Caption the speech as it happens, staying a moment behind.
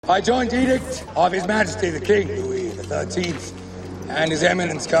By joint edict of His Majesty the King, Louis XIII, and His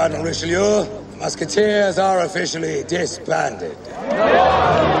Eminence Cardinal Richelieu, the Musketeers are officially disbanded.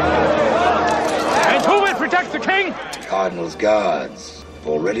 And who will protect the King? The Cardinal's guards have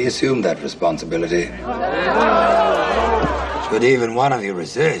already assumed that responsibility. Should even one of you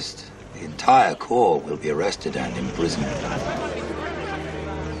resist, the entire corps will be arrested and imprisoned.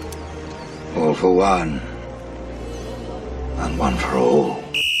 All for one, and one for all.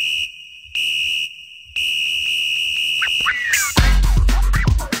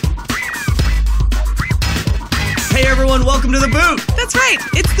 Hey everyone, welcome to The Boot! That's right,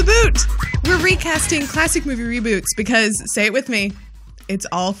 it's The Boot! We're recasting classic movie reboots because, say it with me, it's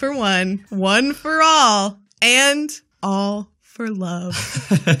all for one for all, and all for love.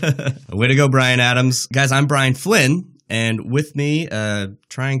 Way to go, Bryan Adams. Guys, I'm Brian Flynn, and with me,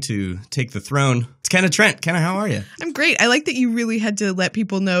 trying to take the throne, it's Kenna Trent. Kenna, how are you? I'm great. I like that you really had to let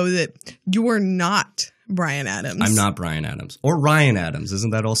people know that you're not Bryan Adams. I'm not Bryan Adams. Or Ryan Adams.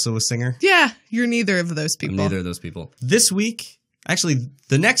 Isn't that also a singer? Yeah, you're neither of those people. I'm neither of those people. This week, actually,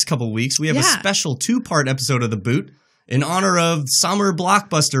 the next couple weeks, we have a special two-part episode of The Boot in honor of Summer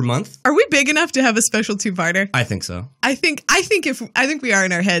Blockbuster Month. Are we big enough to have a special two-parter? I think so. I think we are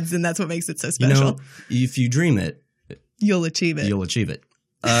in our heads, and that's what makes it so special. You know, if you dream it, you'll achieve it. You'll achieve it.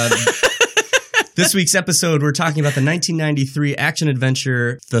 This week's episode, we're talking about the 1993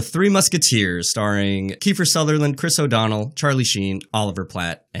 action-adventure The Three Musketeers, starring Kiefer Sutherland, Chris O'Donnell, Charlie Sheen, Oliver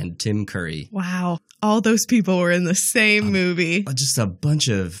Platt, and Tim Curry. Wow. All those people were in the same movie. Just a bunch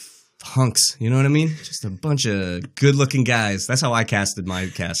of hunks, you know what I mean? Just a bunch of good-looking guys. That's how I casted my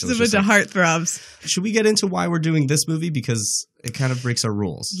cast. It's a bunch of heartthrobs. Should we get into why we're doing this movie? Because it kind of breaks our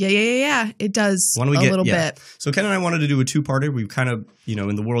rules. Yeah. It does a little bit. So Ken and I wanted to do a two-parter. We kind of,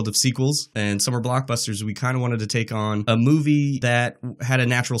 in the world of sequels and summer blockbusters, we kind of wanted to take on a movie that had a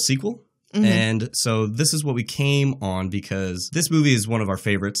natural sequel. Mm-hmm. And so this is what we came on because this movie is one of our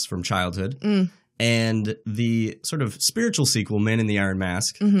favorites from childhood. Mm. And the sort of spiritual sequel, Man in the Iron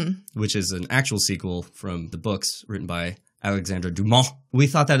Mask, which is an actual sequel from the books written by Alexandre Dumas. We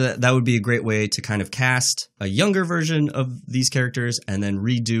thought that that would be a great way to kind of cast a younger version of these characters and then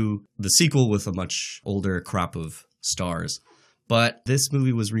redo the sequel with a much older crop of stars. But this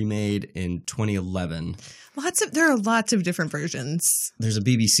movie was remade in 2011. There are lots of different versions. There's a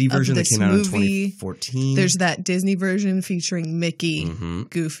BBC version that came out in 2014. There's that Disney version featuring Mickey,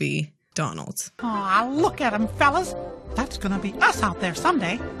 Goofy, Donald. Aw, look at him, fellas. That's gonna be us out there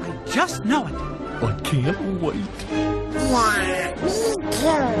someday. I just know it. I can't wait. Yeah, me too.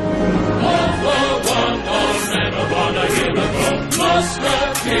 All for one, all men of honor, hear the drum.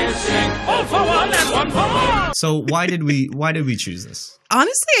 Musketeers sing, all for one and one for all. So why did we choose this?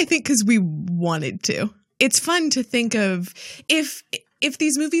 Honestly, I think because we wanted to. It's fun to think of if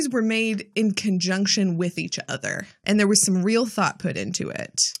these movies were made in conjunction with each other and there was some real thought put into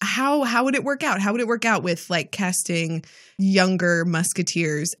it, how would it work out? How would it work out with like casting younger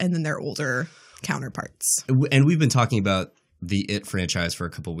Musketeers and then their older counterparts? And we've been talking about the It franchise for a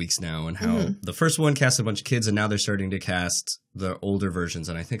couple weeks now and how the first one cast a bunch of kids and now they're starting to cast the older versions.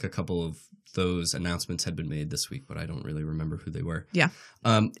 And I think a couple of those announcements had been made this week, but I don't really remember who they were. Yeah.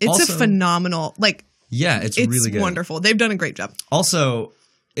 It's a phenomenal, yeah, it's really good. It's wonderful. They've done a great job. Also,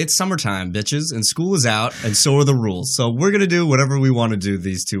 it's summertime, bitches, and school is out, and so are the rules. So we're going to do whatever we want to do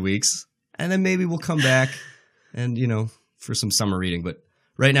these 2 weeks, and then maybe we'll come back and, for some summer reading. But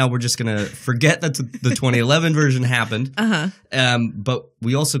right now, we're just going to forget that the 2011 version happened. But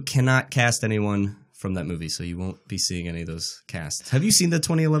we also cannot cast anyone from that movie, so you won't be seeing any of those casts. Have you seen the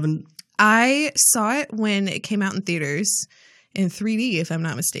 2011? I saw it when it came out in theaters in 3D, if I'm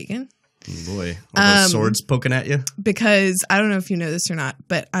not mistaken. Oh boy, all those swords poking at you? Because I don't know if you know this or not,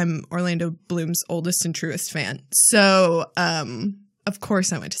 but I'm Orlando Bloom's oldest and truest fan. So, of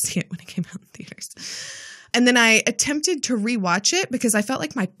course I went to see it when it came out in theaters. And then I attempted to rewatch it because I felt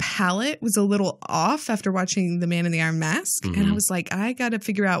like my palate was a little off after watching The Man in the Iron Mask. And I was like, I got to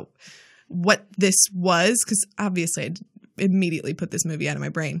figure out what this was because obviously I immediately put this movie out of my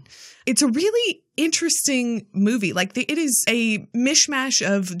brain. It's a really interesting movie. It is a mishmash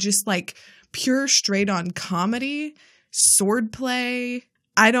of just pure straight on comedy, swordplay.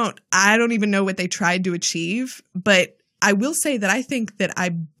 I don't even know what they tried to achieve, but I will say that I think that I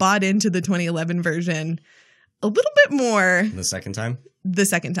bought into the 2011 version a little bit more. The second time? The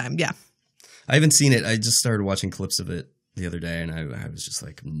second time, yeah. I haven't seen it. I just started watching clips of it the other day, and I was just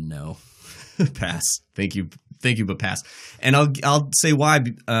like, no. Pass. Thank you, but pass. And I'll say why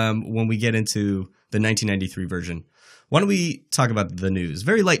when we get into the 1993 version. Why don't we talk about the news?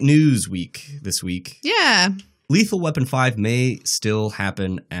 Very light news week this week. Yeah. Lethal Weapon 5 may still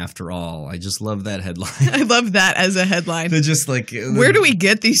happen after all. I just love that headline. I love that as a headline. They're just like, where do we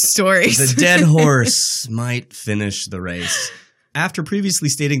get these stories? The dead horse might finish the race. After previously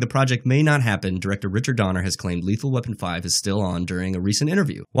stating the project may not happen, director Richard Donner has claimed Lethal Weapon 5 is still on during a recent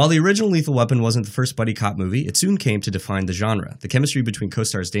interview. While the original Lethal Weapon wasn't the first buddy cop movie, it soon came to define the genre. The chemistry between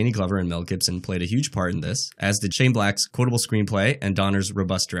co-stars Danny Glover and Mel Gibson played a huge part in this, as did Shane Black's quotable screenplay and Donner's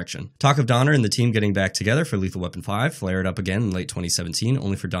robust direction. Talk of Donner and the team getting back together for Lethal Weapon 5 flared up again in late 2017,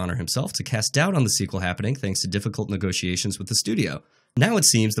 only for Donner himself to cast doubt on the sequel happening thanks to difficult negotiations with the studio. Now it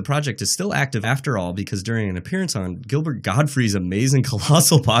seems the project is still active after all, because during an appearance on Gilbert Gottfried's Amazing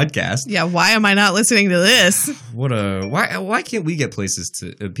Colossal podcast. Yeah, why am I not listening to this? Why can't we get places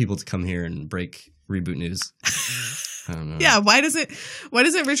to people to come here and break reboot news? I don't know. Yeah, why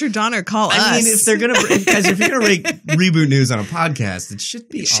doesn't Richard Donner call us? I mean, if you're gonna break reboot news on a podcast, it should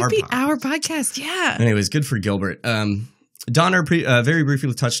be our podcast. Yeah. Anyways, good for Gilbert. Donner very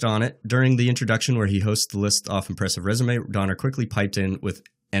briefly touched on it during the introduction where he hosts the list off impressive resume. Donner quickly piped in with,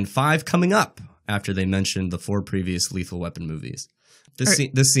 and 5 coming up after they mentioned the 4 previous Lethal Weapon movies.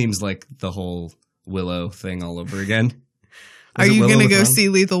 This seems like the whole Willow thing all over again. Are you going to go see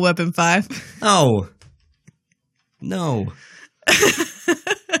Lethal Weapon 5? Oh. No.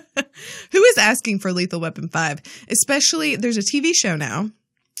 Who is asking for Lethal Weapon 5? Especially, there's a TV show now.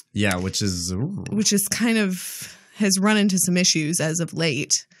 Yeah, which is kind of has run into some issues as of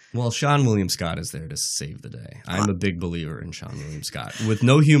late. Well, Sean William Scott is there to save the day. I'm a big believer in Sean William Scott, with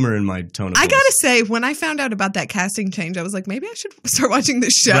no humor in my tone of voice. I gotta say, when I found out about that casting change, I was like, maybe I should start watching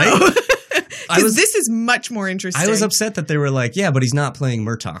this show. Right? Because this is much more interesting. I was upset that they were like, yeah, but he's not playing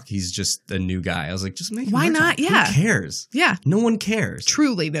Murtaugh. He's just a new guy. I was like, just make him Why Murtaugh. not? Yeah. Who cares? Yeah. No one cares.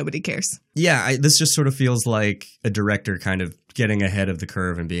 Truly, nobody cares. Yeah, this just sort of feels like a director kind of getting ahead of the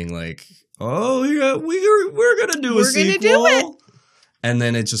curve and being like, oh, yeah, we're going to do a sequel. We're going to do it. And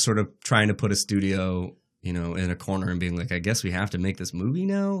then it's just sort of trying to put a studio, in a corner and being like, I guess we have to make this movie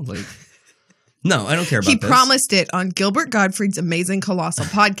now? Like, no, I don't care about this. He promised it on Gilbert Gottfried's Amazing Colossal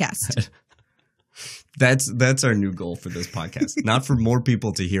podcast. That's our new goal for this podcast. Not for more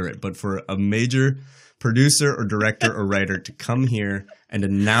people to hear it, but for a major producer or director or writer to come here and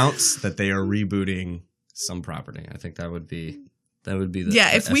announce that they are rebooting some property. I think that would be the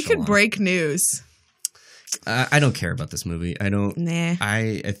if we could break news. I don't care about this movie. I don't. Nah.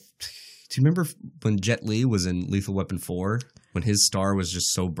 Do you remember when Jet Li was in Lethal Weapon 4? When his star was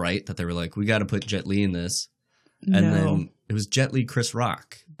just so bright that they were like, we got to put Jet Li in this. And then it was Jet Li, Chris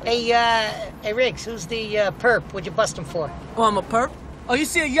Rock. Hey, Riggs, who's the perp? What'd you bust him for? Oh, I'm a perp? Oh, you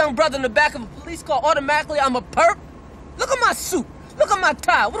see a young brother in the back of a police car, automatically I'm a perp? Look at my suit. Look at my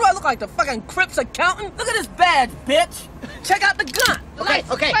tie. What do I look like, the fucking Crips accountant? Look at this badge, bitch. Check out the gun.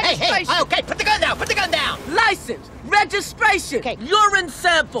 Okay, hey, put the gun down. License, registration, urine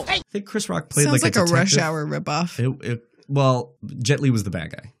sample. I think Chris Rock played Sounds like a detective. Rush Hour ripoff. Well, Jet Li was the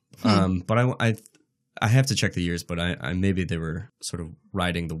bad guy. But I have to check the years, but I maybe they were sort of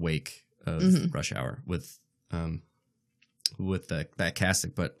riding the wake of Rush Hour with that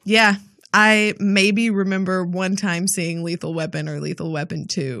casting. But yeah, I maybe remember one time seeing Lethal Weapon or Lethal Weapon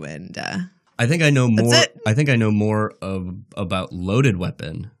 2, and I think I know more. I think I know more about Loaded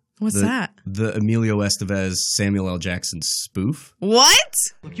Weapon. What's that? The Emilio Estevez, Samuel L. Jackson spoof. What?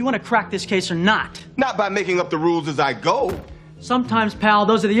 Look, you want to crack this case or not? Not by making up the rules as I go. Sometimes, pal,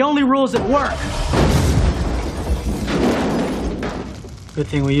 those are the only rules that work. Good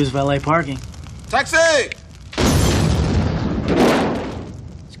thing we use valet parking. Taxi!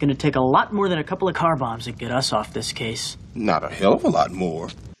 It's going to take a lot more than a couple of car bombs to get us off this case. Not a hell of a lot more.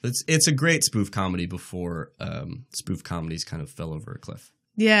 It's a great spoof comedy before spoof comedies kind of fell over a cliff.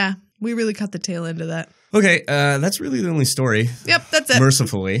 Yeah, we really cut the tail end of that. Okay, that's really the only story. Yep, that's it.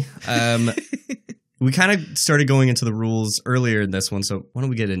 Mercifully. We kind of started going into the rules earlier in this one, so why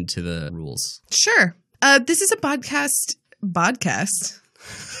don't we get into the rules? Sure. This is a podcast.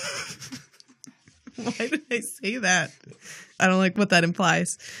 Why did I say that? I don't like what that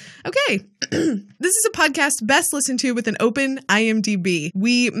implies. Okay. This is a podcast best listened to with an open IMDb.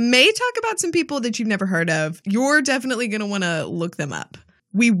 We may talk about some people that you've never heard of. You're definitely going to want to look them up.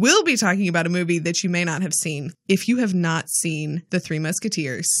 We will be talking about a movie that you may not have seen. If you have not seen The Three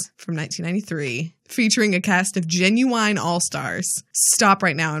Musketeers from 1993, featuring a cast of genuine all-stars, stop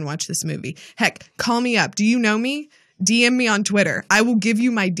right now and watch this movie. Heck, call me up. Do you know me? DM me on Twitter. I will give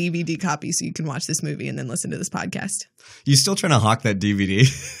you my DVD copy so you can watch this movie and then listen to this podcast. You still trying to hawk that DVD?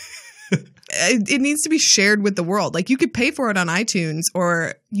 It needs to be shared with the world. Like, you could pay for it on iTunes,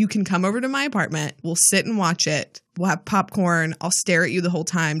 or you can come over to my apartment. We'll sit and watch it. We'll have popcorn. I'll stare at you the whole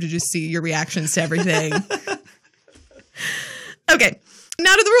time to just see your reactions to everything. Okay,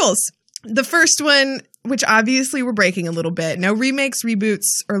 now to the rules. The first one, which obviously we're breaking a little bit. No remakes,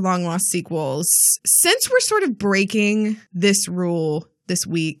 reboots, or long-lost sequels. Since we're sort of breaking this rule this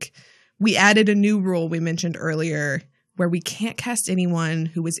week, we added a new rule we mentioned earlier where we can't cast anyone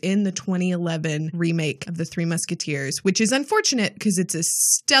who was in the 2011 remake of The Three Musketeers, which is unfortunate because it's a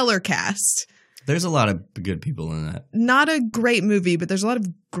stellar cast. There's a lot of good people in that. Not a great movie, but there's a lot of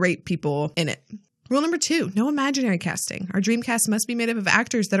great people in it. Rule number 2, no imaginary casting. Our dream cast must be made up of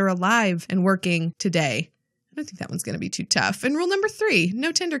actors that are alive and working today. I don't think that one's going to be too tough. And rule number 3,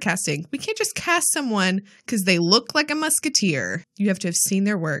 no Tinder casting. We can't just cast someone because they look like a musketeer. You have to have seen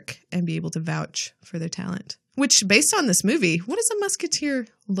their work and be able to vouch for their talent. Which, based on this movie, what does a musketeer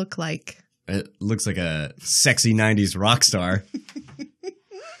look like? It looks like a sexy 90s rock star.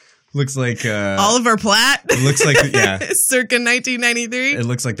 Looks like Oliver Platt. It looks like, yeah. Circa 1993. It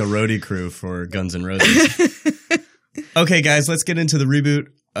looks like the roadie crew for Guns N' Roses. Okay, guys, let's get into the reboot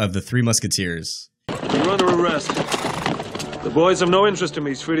of The Three Musketeers. You're under arrest. The boys have no interest in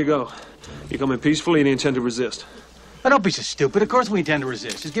me. He's free to go. You come in peacefully and you intend to resist. Oh, don't be so stupid. Of course we intend to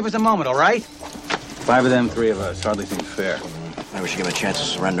resist. Just give us a moment, all right? 5 of them, 3 of us. Hardly seems fair. Maybe we should give him a chance to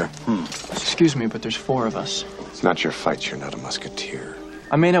surrender. Excuse me, but there's 4 of us. It's not your fight. You're not a musketeer.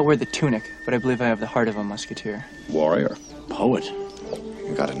 I may not wear the tunic, but I believe I have the heart of a musketeer. Warrior. Poet.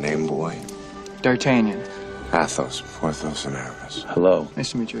 You got a name, boy? D'Artagnan. Athos, Porthos, and Aramis. Hello.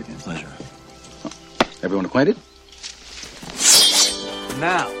 Nice to meet you again. Pleasure. Everyone acquainted?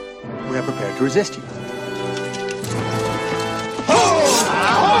 Now, we are prepared to resist you.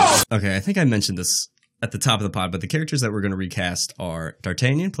 Okay, I think I mentioned this at the top of the pod, but the characters that we're going to recast are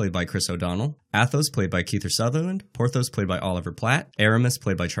D'Artagnan, played by Chris O'Donnell, Athos, played by Kiefer Sutherland, Porthos, played by Oliver Platt, Aramis,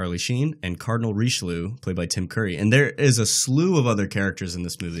 played by Charlie Sheen, and Cardinal Richelieu, played by Tim Curry. And there is a slew of other characters in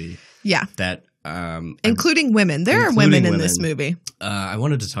this movie. Yeah. That including women. There are women in this movie. I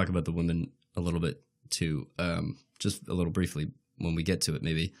wanted to talk about the women a little bit too, just a little briefly when we get to it,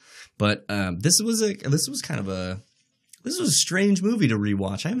 maybe. But this was a strange movie to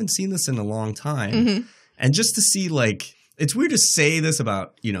rewatch. I haven't seen this in a long time. Mm-hmm. And just to see, like, it's weird to say this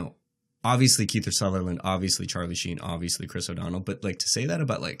about, you know, obviously Kiefer Sutherland, obviously Charlie Sheen, obviously Chris O'Donnell, but like to say that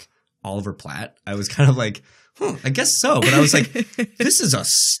about like Oliver Platt, I was kind of like, I guess so. But I was like, this is a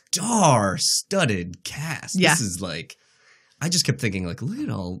star-studded cast. Yeah. This is like, I just kept thinking like, look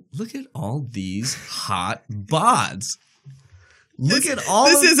at all these hot bods. Look at all.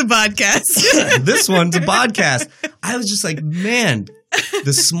 This is a podcast. This one's a podcast. I was just like, man,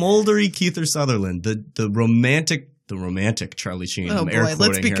 the smoldery Kiefer Sutherland, the romantic Charlie Sheen. Oh boy,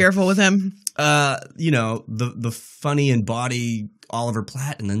 let's be careful with him. You know, the funny and bawdy Oliver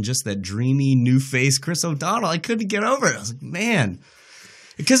Platt, and then just that dreamy new face Chris O'Donnell. I couldn't get over it. I was like, man.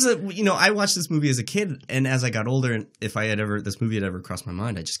 Because, you know, I watched this movie as a kid, and as I got older, and if this movie had ever crossed my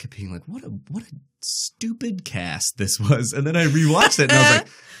mind, I just kept being like, what a stupid cast this was. And then I rewatched it, and I was like,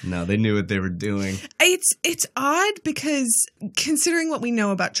 no, they knew what they were doing. It's odd because considering what we know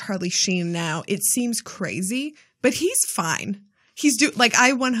about Charlie Sheen now, it seems crazy, but he's fine.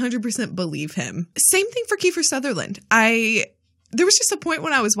 I 100% believe him. Same thing for Kiefer Sutherland. There was just a point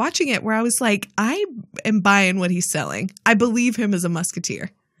when I was watching it where I was like, I am buying what he's selling. I believe him as a musketeer.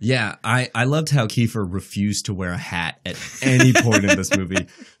 Yeah, I loved how Kiefer refused to wear a hat at any point in this movie.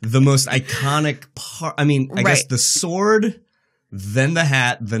 The most iconic part, I mean, I guess the sword, then the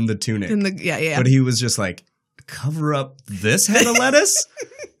hat, then the tunic. Yeah. But he was just like, cover up this head of lettuce?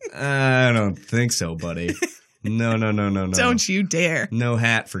 I don't think so, buddy. No. Don't you dare. No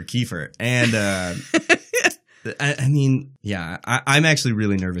hat for Kiefer. And I mean, yeah, I'm actually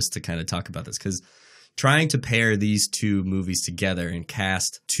really nervous to kind of talk about this because trying to pair these two movies together and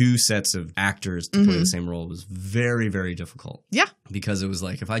cast two sets of actors to play the same role was very, very difficult. Yeah. Because it was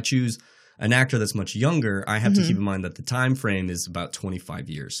like, if I choose an actor that's much younger, I have to keep in mind that the time frame is about 25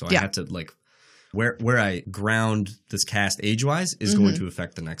 years. So I have to like, where I ground this cast age-wise is going to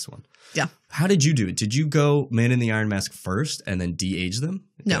affect the next one. Yeah. How did you do it? Did you go Man in the Iron Mask first and then de-age them?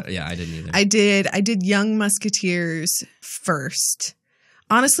 No. Yeah, I didn't either. I did Young Musketeers first.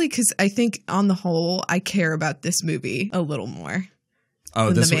 Honestly, because I think on the whole, I care about this movie a little more.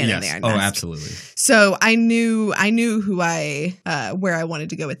 Oh, this one, yes. Oh, absolutely. So I knew who where I wanted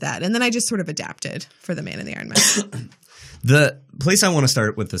to go with that. And then I just sort of adapted for the Man in the Iron Mask. The place I want to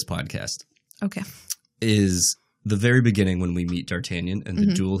start with this podcast is the very beginning when we meet D'Artagnan and the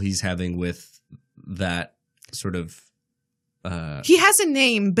duel he's having with that sort of he has a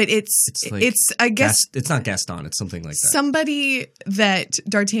name, but it's I guess it's not Gaston, it's something like that. Somebody that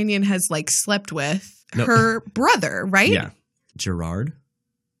D'Artagnan has like slept with, her brother, right? Yeah. Gerard?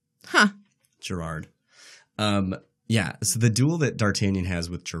 Huh. Gerard. Yeah, so the duel that D'Artagnan has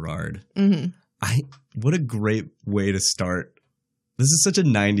with Gerard, what a great way to start. This is such a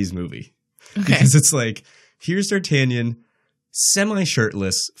 90s movie. Okay. Because it's like, here's D'Artagnan,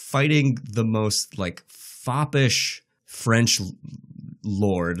 semi-shirtless, fighting the most, like, foppish French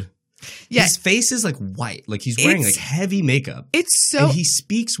lord. Yeah. His face is, like, white. Like, he's wearing, like, heavy makeup. It's so... And he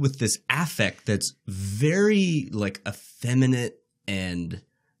speaks with this affect that's very, like, effeminate and,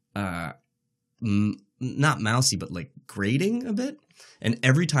 not mousy, but, like, grating a bit. And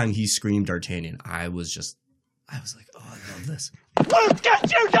every time he screamed D'Artagnan, I was like, oh, I love this. We'll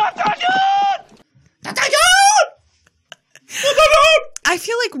get you, D'Artagnan! D'Artagnan! I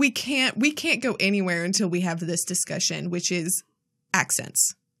feel like we can't go anywhere until we have this discussion, which is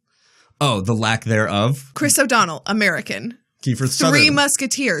accents. Oh, the lack thereof. Chris O'Donnell, American. Kiefer Sutherland. Three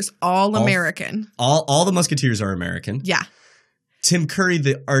Musketeers, all American. All the Musketeers are American. Yeah. Tim Curry,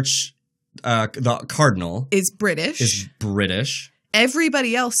 the Cardinal, is British.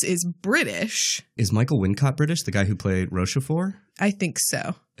 Everybody else is British. Is Michael Wincott British, the guy who played Rochefort? I think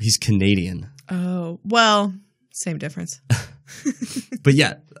so. He's Canadian. Oh, well, same difference. But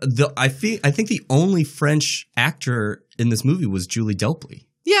yeah, I think the only French actor in this movie was Julie Delpy.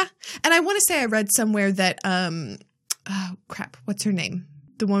 Yeah. And I want to say I read somewhere that, oh, crap, what's her name?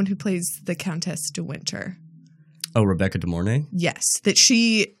 The one who plays the Countess de Winter. Oh, Rebecca De Mornay? Yes. That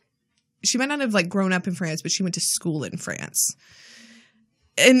she might not have, like, grown up in France, but she went to school in France.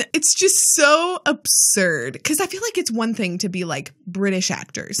 And it's just so absurd because I feel like it's one thing to be like British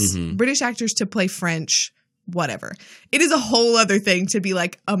actors to play French, whatever. It is a whole other thing to be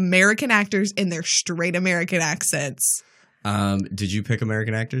like American actors in their straight American accents. Did you pick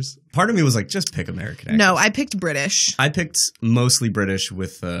American actors? Part of me was like, just pick American actors. No, I picked British. I picked mostly British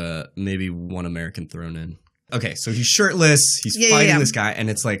with maybe one American thrown in. Okay, so he's shirtless. He's fighting this guy. And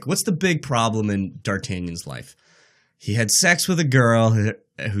it's like, what's the big problem in D'Artagnan's life? He had sex with a girl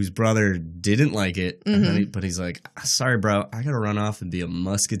whose brother didn't like it, but he's like, sorry, bro, I gotta run off and be a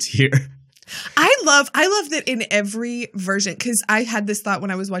musketeer. I love that in every version, because I had this thought when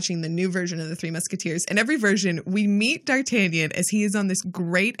I was watching the new version of the Three Musketeers. In every version, we meet D'Artagnan as he is on this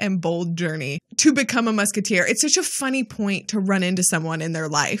great and bold journey to become a musketeer. It's such a funny point to run into someone in their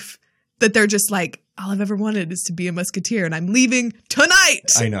life that they're just like, all I've ever wanted is to be a musketeer, and I'm leaving tonight.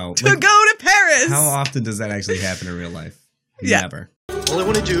 I know. To go to Paris. How often does that actually happen in real life? Yeah. Never. All I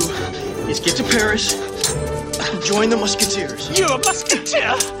want to do is get to Paris and join the Musketeers. You're a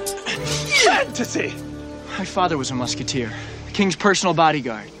musketeer? Fantasy! My father was a musketeer, the king's personal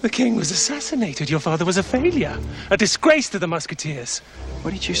bodyguard. The king was assassinated. Your father was a failure, a disgrace to the Musketeers.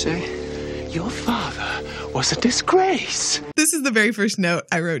 What did you say? Your father was a disgrace. This is the very first note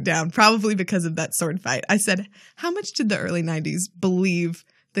I wrote down, probably because of that sword fight. I said, how much did the early 90s believe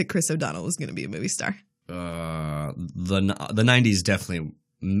that Chris O'Donnell was going to be a movie star? The 90s definitely,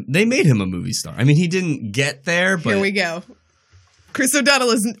 they made him a movie star. I mean, he didn't get there, but... Here we go. Chris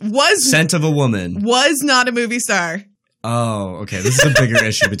O'Donnell was Scent of a Woman. Was not a movie star. Oh, okay. This is a bigger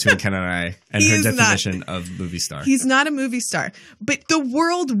issue between Ken and I and her definition of movie star. He's not a movie star, but the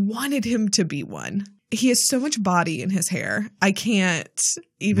world wanted him to be one. He has so much body in his hair. I can't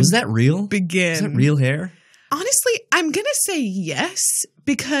even Was that real? Begin. Is that real hair? Honestly, I'm going to say yes,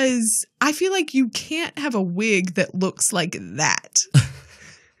 because I feel like you can't have a wig that looks like that.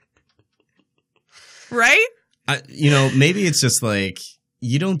 Right? Maybe it's just like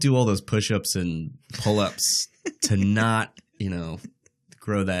you don't do all those push-ups and pull-ups to not,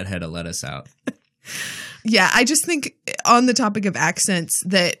 grow that head of lettuce out. Yeah, I just think on the topic of accents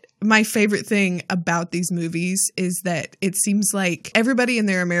that my favorite thing about these movies is that it seems like everybody in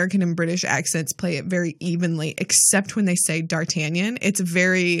their American and British accents play it very evenly, except when they say D'Artagnan. It's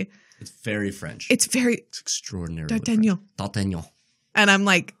very French. It's extraordinary. D'Artagnan. And I'm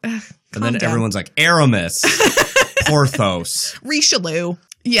like, and then everyone's like, Aramis, Porthos. Richelieu.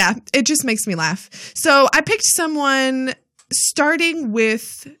 Yeah, it just makes me laugh. So I picked someone starting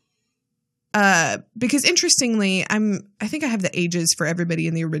with, because interestingly, I think I have the ages for everybody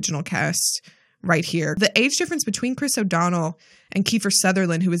in the original cast right here. The age difference between Chris O'Donnell and Kiefer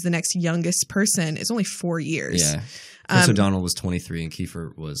Sutherland, who is the next youngest person, is only 4 years. Yeah. Chris O'Donnell was 23 and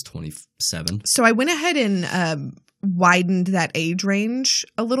Kiefer was 27. So I went ahead and widened that age range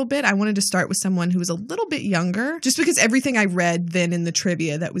a little bit. I wanted to start with someone who was a little bit younger, just because everything I read then in the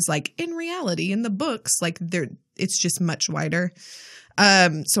trivia that was like, in reality, in the books, like it's just much wider.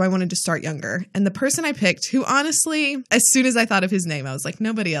 So I wanted to start younger. And the person I picked, who honestly, as soon as I thought of his name, I was like,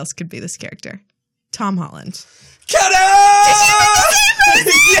 nobody else could be this character. Tom Holland. Cut out! Did you pick the same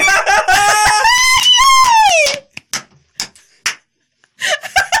person? Yeah!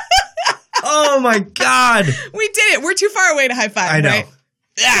 Oh my God. We did it. We're too far away to high five, I know. right?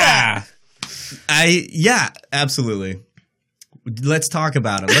 Yeah. Absolutely. Let's talk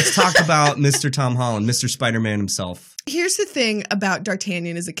about him. Let's talk about Mr. Tom Holland, Mr. Spider-Man himself. Here's the thing about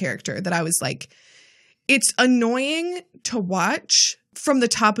D'Artagnan as a character that I was like, it's annoying to watch from the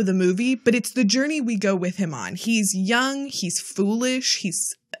top of the movie, but it's the journey we go with him on. He's young, he's foolish,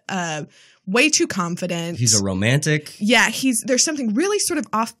 he's way too confident. He's a romantic. Yeah, there's something really sort of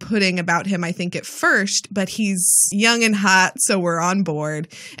off-putting about him, I think, at first, but he's young and hot, so we're on board.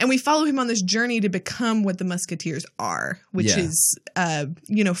 And we follow him on this journey to become what the Musketeers are, which is,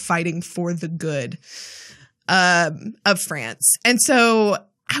 fighting for the good of France. And so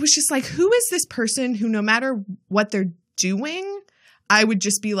I was just like, who is this person who, no matter what they're doing, I would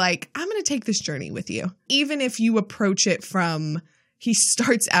just be like, I'm going to take this journey with you. Even if you approach it from... He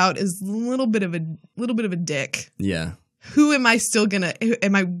starts out as a little bit of a dick. Yeah. Who am I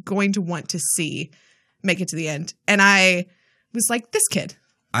going to want to see make it to the end? And I was like, this kid.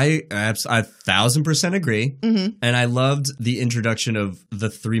 I 1,000% agree. Mm-hmm. And I loved the introduction of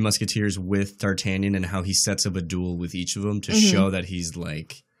the three Musketeers with D'Artagnan and how he sets up a duel with each of them to show that he's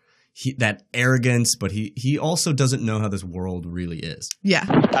like that arrogance, but he also doesn't know how this world really is. Yeah.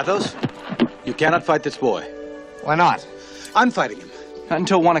 Athos, you cannot fight this boy. Why not? I'm fighting him. Not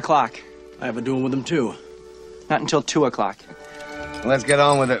until 1 o'clock. I have a duel with him, too. Not until 2 o'clock. Let's get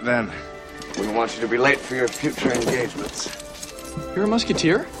on with it, then. We don't want you to be late for your future engagements. You're a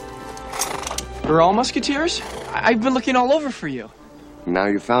musketeer? We're all musketeers? I've been looking all over for you. Now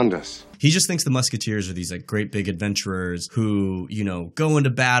you found us. He just thinks the Musketeers are these like great big adventurers who, go into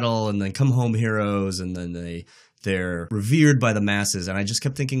battle and then come home heroes, and then they're revered by the masses. And I just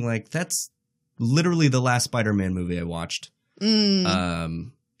kept thinking, like, that's literally the last Spider-Man movie I watched.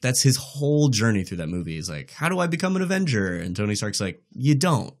 That's his whole journey through that movie. Is like, how do I become an Avenger? And Tony Stark's like, you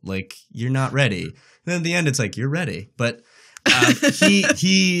don't. You're not ready. And then at the end, it's like, you're ready. But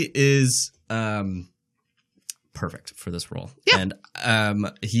he is perfect for this role. Yeah.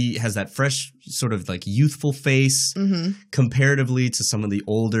 And he has that fresh sort of like youthful face comparatively to some of the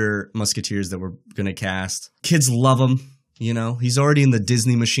older Musketeers that we're going to cast. Kids love him. He's already in the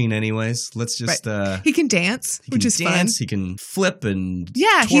Disney machine anyways. Let's just... he can dance, which is fun. He can flip and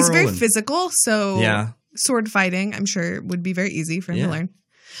yeah, he's very and, physical, so sword fighting, I'm sure, would be very easy for him to learn.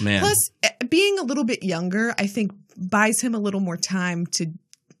 Man. Plus, being a little bit younger, I think, buys him a little more time to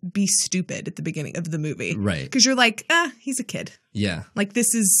be stupid at the beginning of the movie. Right. Because you're like, he's a kid. Yeah. Like,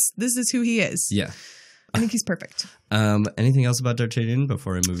 this is who he is. Yeah. I think he's perfect. Anything else about D'Artagnan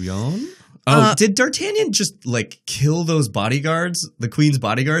before I move on? Oh, did D'Artagnan just kill those bodyguards, the Queen's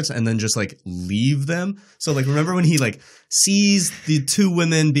bodyguards, and then just leave them? So remember when he sees the two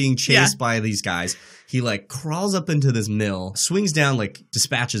women being chased by these guys? He crawls up into this mill, swings down,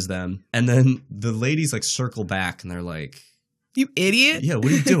 dispatches them, and then the ladies circle back and they're like, "You idiot! Yeah, what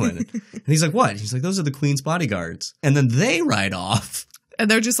are you doing?" And he's like, "What?" He's like, "Those are the Queen's bodyguards," and then they ride off. And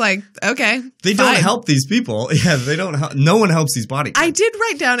they're just like, okay, they don't help these people. Yeah, they don't. No one helps these bodyguards. I did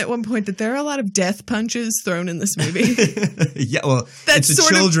write down at one point that there are a lot of death punches thrown in this movie. Yeah, well, it's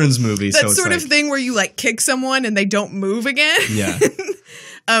a children's movie. That so it's sort of thing where you kick someone and they don't move again. Yeah.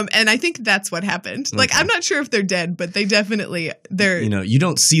 And I think that's what happened. Okay. I'm not sure if they're dead, but they definitely they're. You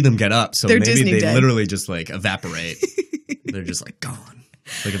don't see them get up, so maybe Disney they dead. Literally just evaporate. They're just gone,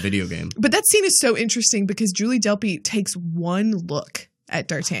 like a video game. But that scene is so interesting because Julie Delpy takes one look at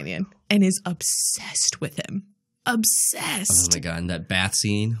D'Artagnan and is obsessed with him. Obsessed. Oh my god, and that bath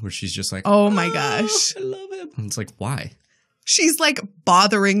scene where she's just like, oh my gosh. I love him. And it's like, why? She's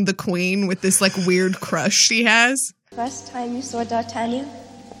bothering the Queen with this weird crush she has. First time you saw D'Artagnan,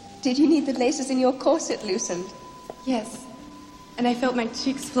 did you need the laces in your corset loosened? Yes. And I felt my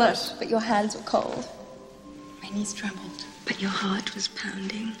cheeks flush, but your hands were cold. My knees trembled, but your heart was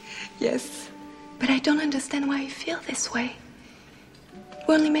pounding. Yes. But I don't understand why you feel this way.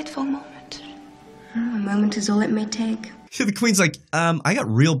 We only met for a moment. A moment is all it may take. The Queen's like, I got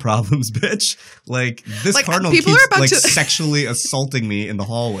real problems, bitch. This cardinal people keeps are about to sexually assaulting me in the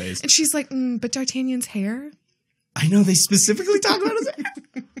hallways. And she's like, but D'Artagnan's hair? I know, they specifically talk about his hair.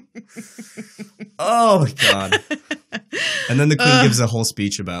 Oh my god. And then the Queen gives a whole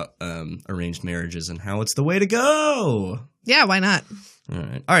speech about arranged marriages and how it's the way to go. Yeah, why not? All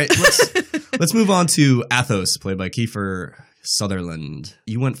right, let's move on to Athos, played by Kiefer Sutherland.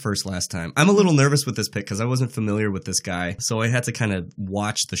 You went first last time. I'm a little nervous with this pick because I wasn't familiar with this guy, so I had to kind of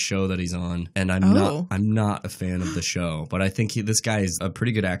watch the show that he's on, and I'm not a fan of the show, but I think this guy is a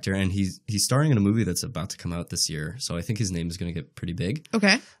pretty good actor, and he's starring in a movie that's about to come out this year, so I think his name is going to get pretty big.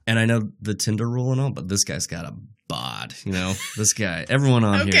 Okay. And I know the Tinder rule and all, but this guy's got a bod. You know, this guy. Everyone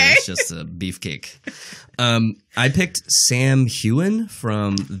on here is just a beefcake. I picked Sam Heughan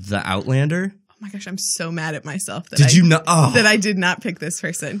from The Outlander. Oh my gosh, I'm so mad at myself that that I did not pick this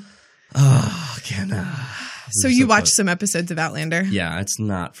person. Oh, again. So you watched some episodes of Outlander? Yeah, it's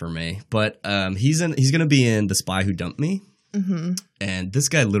not for me. But he's going to be in The Spy Who Dumped Me. Mm-hmm. And this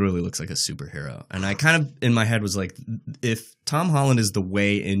guy literally looks like a superhero. And I kind of, in my head, was like, if Tom Holland is the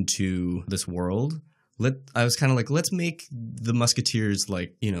way into this world, I was kind of like, let's make the Musketeers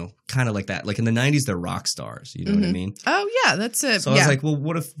like, you know, kind of like that. Like in the 90s, they're rock stars. You know what I mean? Oh, yeah, that's it. So I was like, well,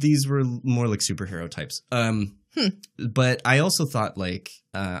 what if these were more like superhero types? But I also thought like,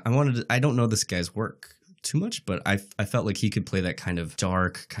 I don't know this guy's work too much, but I felt like he could play that kind of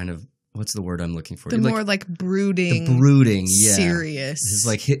dark, kind of, what's the word I'm looking for? The more like brooding. The brooding, yeah. Serious. His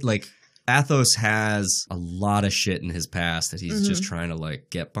like Athos has a lot of shit in his past that he's just trying to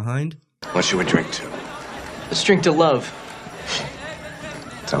like get behind. What should we drink to? Let's drink to love.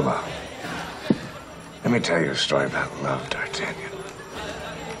 To love. Let me tell you a story about love, D'Artagnan.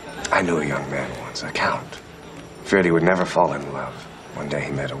 I knew a young man once, a count. Feared he would never fall in love. One day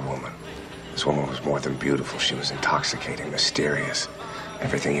he met a woman. This woman was more than beautiful. She was intoxicating, mysterious.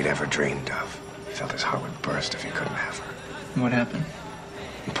 Everything he'd ever dreamed of. He felt his heart would burst if he couldn't have her. What happened?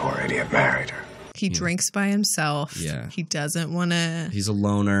 The poor idiot married her. He drinks by himself. Yeah. He doesn't want to. He's a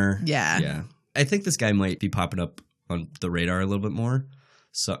loner. Yeah. Yeah. I think this guy might be popping up on the radar a little bit more.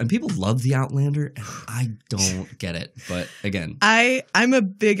 So, and people love The Outlander, and I don't get it. But again, I'm a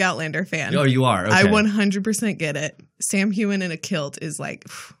big Outlander fan. Oh, you are? Okay. I 100% get it. Sam Heughan in a kilt is like,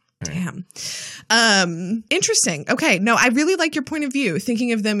 damn. Interesting. Okay. No, I really like your point of view.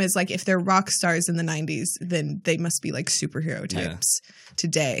 Thinking of them as like, if they're rock stars in the 90s, then they must be like superhero types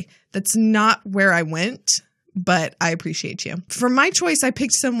today. That's not where I went, but I appreciate you. For my choice, I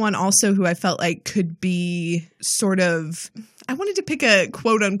picked someone also who I felt like could be sort of, I wanted to pick a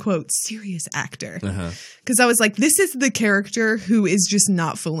quote unquote serious actor. Because I was like, this is the character who is just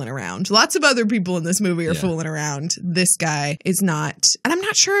not fooling around. Lots of other people in this movie are fooling around. This guy is not. And I'm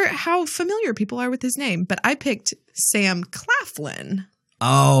not sure how familiar people are with his name, but I picked Sam Claflin.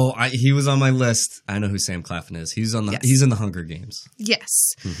 Oh, he was on my list. I know who Sam Claflin is. He's on the. He's in the Hunger Games. Yes.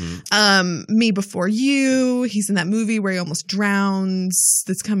 Me Before You. He's in that movie where he almost drowns.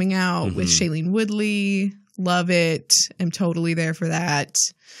 That's coming out with Shailene Woodley. Love it. I'm totally there for that.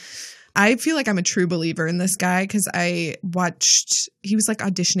 I feel like I'm a true believer in this guy because I watched. He was like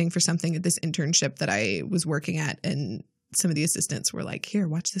auditioning for something at this internship that I was working at, and some of the assistants were like, "Here,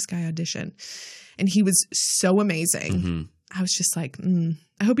 watch this guy audition," and he was so amazing. I was just like,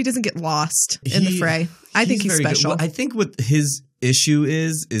 I hope he doesn't get lost in the fray. I think he's special. Well, I think what his issue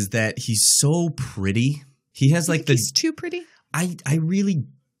is that he's so pretty. He has like he's too pretty. I really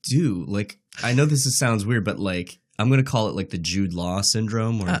do. Like, I know this sounds weird, but like, I'm going to call it like the Jude Law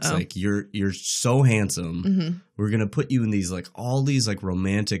syndrome where it's like, you're so handsome. We're going to put you in these like all these like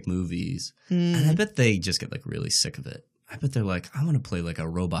romantic movies. And I bet they just get like really sick of it. I bet they're like, I want to play like a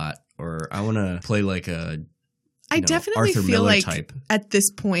robot, or I want to play like a I definitely Arthur feel Miller like type. At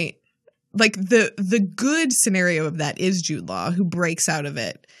this point, like the good scenario of that is Jude Law, who breaks out of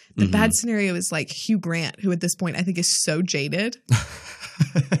it. The bad scenario is like Hugh Grant, who at this point I think is so jaded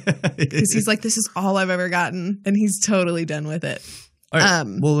because he's like, this is all I've ever gotten, and he's totally done with it. All right.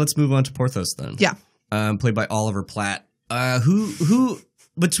 Well, let's move on to Porthos then. Yeah. Played by Oliver Platt. Who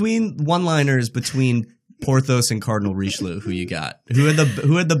between one-liners between Porthos and Cardinal Richelieu, who you got? Who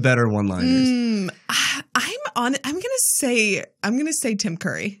had the better one-liners? I'm gonna say Tim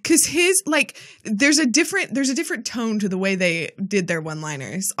Curry, because his like there's a different tone to the way they did their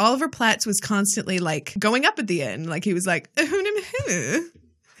one-liners. Oliver Platt's was constantly like going up at the end, like he was like it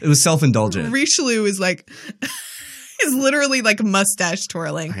was self-indulgent. Richelieu is like is literally like mustache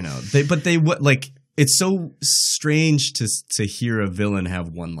twirling. I know, it's so strange to hear a villain have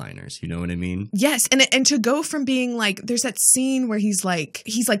one-liners. You know what I mean? Yes, and to go from being like, there's that scene where he's like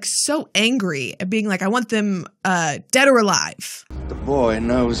so angry at being like, I want them dead or alive. The boy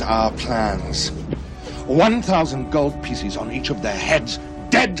knows our plans. 1,000 gold pieces on each of their heads,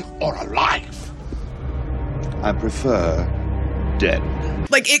 dead or alive. I prefer dead.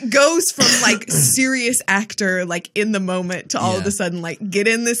 Like, it goes from like serious actor like in the moment to all of a sudden like get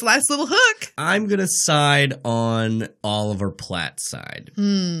in this last little hook. I'm gonna side on Oliver Platt's side.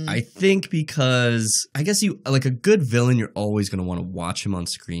 I think because I guess you like a good villain, you're always gonna want to watch him on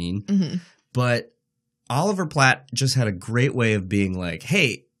screen. But Oliver Platt just had a great way of being like,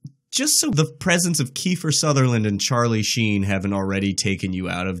 hey, just so the presence of Kiefer Sutherland and Charlie Sheen haven't already taken you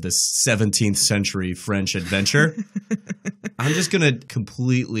out of this 17th century French adventure, I'm just going to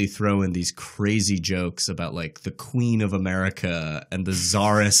completely throw in these crazy jokes about like the Queen of America and the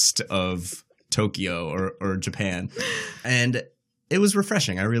Tsarist of Tokyo or Japan. And it was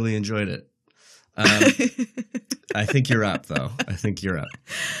refreshing. I really enjoyed it. I think you're up, though. I think you're up.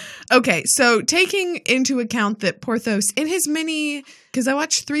 Okay, so taking into account that Porthos, in his many, because I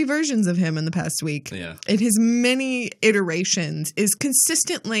watched 3 versions of him in the past week, in his many iterations, is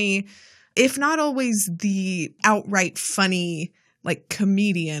consistently, if not always the outright funny, like,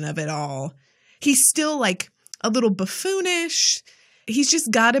 comedian of it all. He's still, like, a little buffoonish. He's just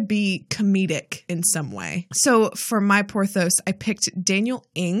got to be comedic in some way. So for my Porthos, I picked Daniel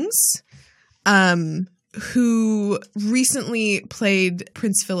Ings, who recently played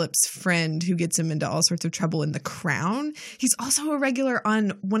Prince Philip's friend who gets him into all sorts of trouble in The Crown. He's also a regular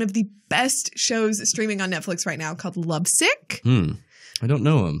on one of the best shows streaming on Netflix right now called Lovesick. I don't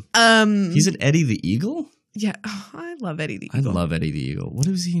know him. He's in Eddie the Eagle? Yeah. Oh, I love Eddie the Eagle. I love Eddie the Eagle. What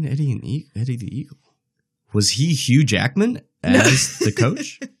was he in Eddie the Eagle? Was he Hugh Jackman as the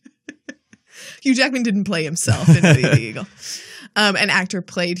coach? Hugh Jackman didn't play himself in Eddie the Eagle. An actor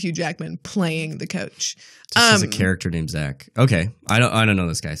played Hugh Jackman playing the coach. Just as a character named Zach. Okay. I don't know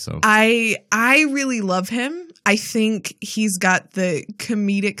this guy, so. I really love him. I think he's got the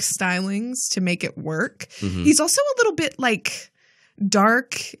comedic stylings to make it work. Mm-hmm. He's also a little bit like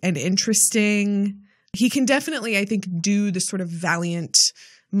dark and interesting. He can definitely, I think, do the sort of valiant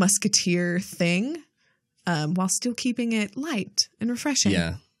musketeer thing while still keeping it light and refreshing.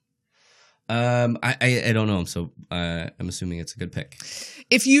 Yeah. I don't know him, so I'm assuming it's a good pick.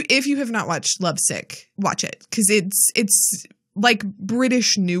 If you have not watched Lovesick, watch it because it's like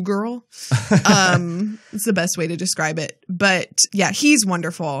British New Girl. It's the best way to describe it. But yeah, he's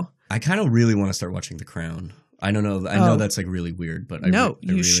wonderful. I kind of really want to start watching The Crown. I don't know. I know that's like really weird, but you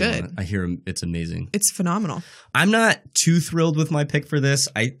really should. I hear it's amazing. It's phenomenal. I'm not too thrilled with my pick for this.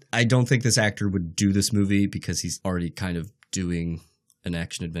 I don't think this actor would do this movie because he's already kind of doing an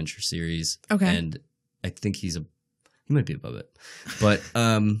action adventure series. Okay. And I think he might be above it. But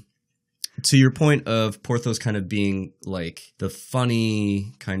to your point of Porthos kind of being like the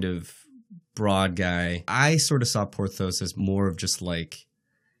funny kind of broad guy, I sort of saw Porthos as more of just like,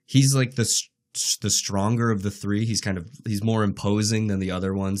 he's like the stronger of the 3. He's more imposing than the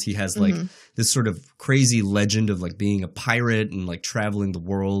other ones. He has like this sort of crazy legend of like being a pirate and like traveling the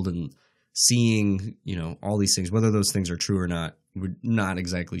world and seeing, all these things, whether those things are true or not. We're not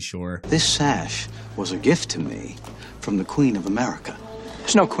exactly sure. This sash was a gift to me from the Queen of America.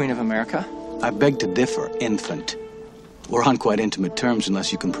 There's no Queen of America. I beg to differ, infant. We're on quite intimate terms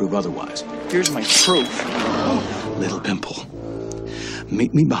unless you can prove otherwise. Here's my proof. Little Pimple,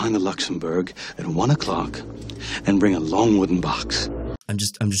 meet me behind the Luxembourg at 1 o'clock and bring a long wooden box. I'm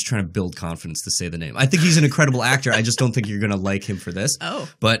just trying to build confidence to say the name. I think he's an incredible actor. I just don't think you're going to like him for this. Oh.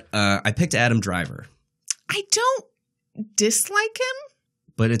 But I picked Adam Driver. I don't dislike him.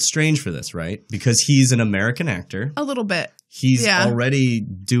 But it's strange for this, right? Because he's an American actor. A little bit. He's already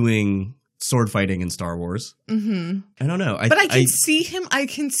doing sword fighting in Star Wars. Mm-hmm. I don't know. But I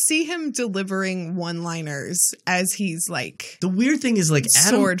can see him delivering one-liners as he's like. The weird thing is like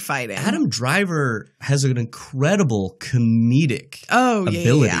sword fighting. Adam Driver has an incredible comedic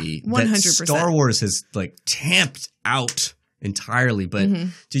ability 100%. that Star Wars has like tamped out entirely. But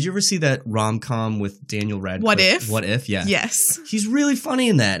did you ever see that rom-com with Daniel Radcliffe? What If? What If? Yeah. Yes. He's really funny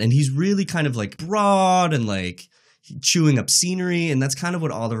in that, and he's really kind of like broad and like chewing up scenery, and that's kind of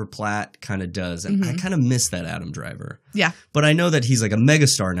what Oliver Platt kind of does. And I kind of miss that Adam Driver. Yeah. But I know that he's like a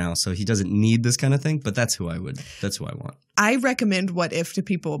megastar now, so he doesn't need this kind of thing, but that's who I want. I recommend What If to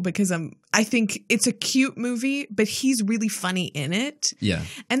people because I think it's a cute movie, but he's really funny in it. Yeah.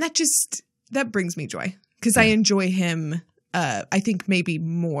 And that brings me joy because I enjoy him. I think maybe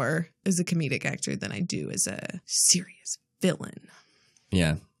more as a comedic actor than I do as a serious villain.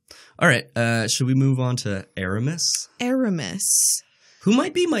 Yeah. All right. Should we move on to Aramis? Aramis. Who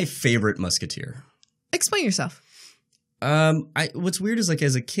might be my favorite musketeer? Explain yourself. What's weird is like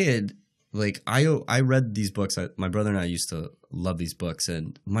as a kid, like I read these books. My brother and I used to love these books,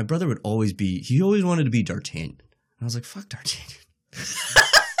 and my brother he always wanted to be D'Artagnan. And I was like, fuck D'Artagnan.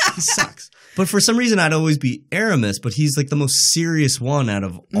 He sucks. But for some reason, I'd always be Aramis, but he's like the most serious one out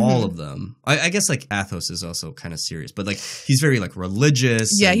of all of them. I guess like Athos is also kind of serious, but like he's very like religious.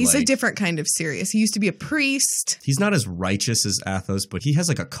 Yeah, he's a different kind of serious. He used to be a priest. He's not as righteous as Athos, but he has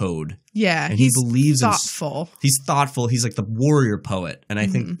like a code. Yeah, and he believes thoughtful. He's thoughtful. He's like the warrior poet. And I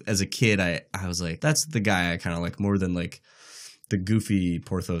think as a kid, I was like, that's the guy I kind of like more than like the goofy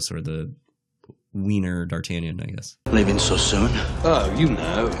Porthos or the wiener D'Artagnan, I guess. Leaving so soon? Oh,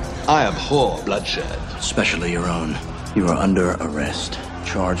 I abhor bloodshed. Especially your own. You are under arrest,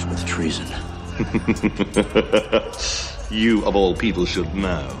 charged with treason. You, of all people, should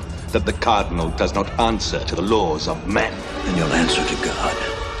know that the Cardinal does not answer to the laws of men. And you'll answer to God.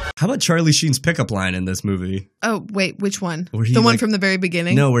 How about Charlie Sheen's pickup line in this movie? Oh, wait, which one? Where he, the one from the very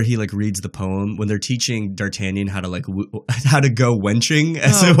beginning? No, where he like reads the poem when they're teaching D'Artagnan how to like how to go wenching,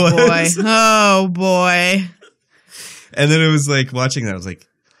 as oh, it was. Boy. Oh boy! And then it was like watching that. I was like,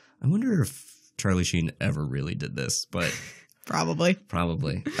 I wonder if Charlie Sheen ever really did this, but probably.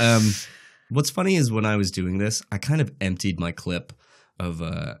 What's funny is when I was doing this, I kind of emptied my clip of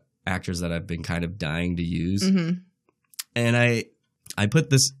actors that I've been kind of dying to use, and I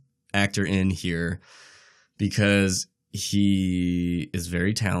put this actor in here because he is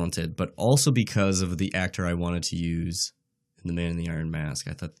very talented, but also because of the actor I wanted to use in The Man in the Iron Mask.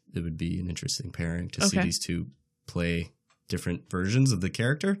 I thought it would be an interesting pairing to see these two play different versions of the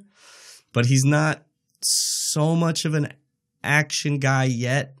character. But he's not so much of an action guy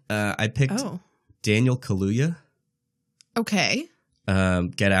yet. I picked Daniel Kaluuya. Okay.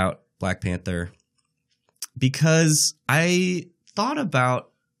 Get Out, Black Panther. Because I thought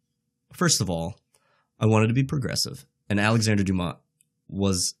about, first of all, I wanted to be progressive. And Alexander Dumas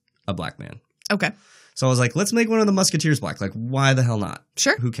was a black man. Okay. So I was like, let's make one of the Musketeers black. Like, why the hell not?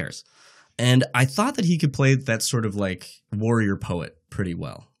 Sure. Who cares? And I thought that he could play that sort of like warrior poet pretty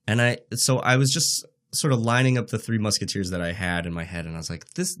well. And so I was just sort of lining up the three Musketeers that I had in my head. And I was like,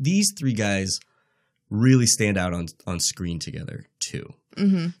 these three guys really stand out on screen together too.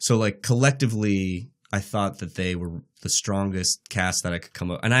 Mm-hmm. So like collectively, I thought that they were the strongest cast that I could come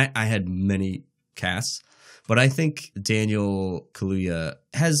up. And I had many casts, but I think Daniel Kaluuya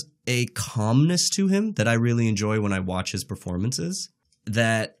has a calmness to him that I really enjoy when I watch his performances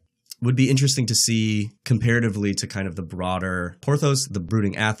that would be interesting to see comparatively to kind of the broader Porthos, the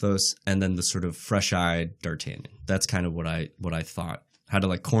brooding Athos, and then the sort of fresh-eyed D'Artagnan. That's kind of what I thought. How to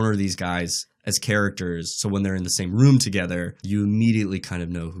like corner these guys as characters so when they're in the same room together, you immediately kind of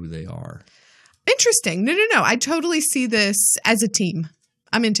know who they are. Interesting. No. I totally see this as a team.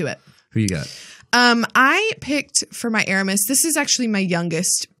 I'm into it. Who you got? I picked for my Aramis. This is actually my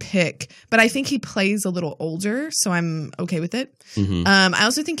youngest pick, but I think he plays a little older, so I'm okay with it. Mm-hmm. I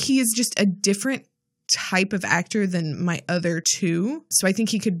also think he is just a different type of actor than my other two. So I think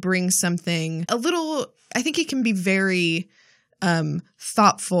he could bring something a little, I think he can be very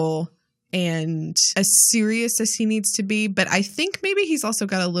thoughtful and as serious as he needs to be. But I think maybe he's also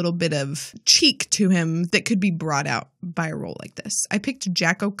got a little bit of cheek to him that could be brought out by a role like this. I picked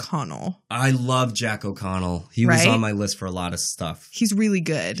Jack O'Connell. I love Jack O'Connell. He was on my list for a lot of stuff. He's really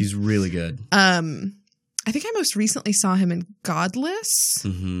good. He's really good. I think I most recently saw him in Godless, the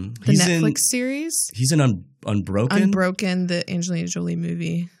Netflix series. He's in Unbroken? Unbroken, the Angelina Jolie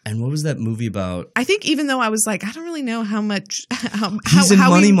movie. And what was that movie about? I think even though I was like, I don't really know how much. He's in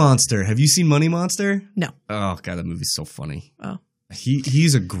Money Monster. Have you seen Money Monster? No. Oh, God, that movie's so funny. Oh.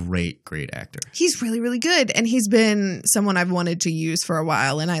 He's a great actor. He's really, really good. And he's been someone I've wanted to use for a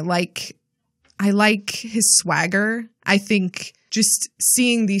while. And I like his swagger. I think just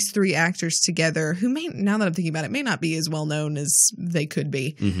seeing these three actors together who may, now that I'm thinking about it, may not be as well known as they could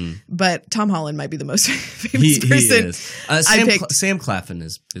be. Mm-hmm. But Tom Holland might be the most famous person. He is. Sam Claflin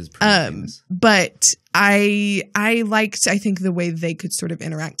is pretty famous. But I liked, I think, the way they could sort of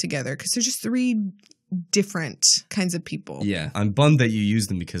interact together because they're just three different kinds of people. Yeah. I'm bummed that you used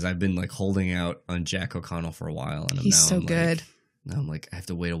them because I've been like holding out on Jack O'Connell for a while. And he's so good. Now I'm like, I have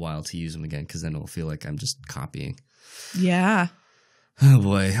to wait a while to use him again because then it'll feel like I'm just copying. Yeah. Oh,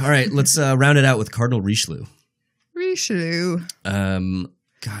 boy. All right. Let's round it out with Cardinal Richelieu.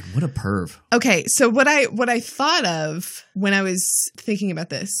 God, what a perv. Okay. So what I thought of when I was thinking about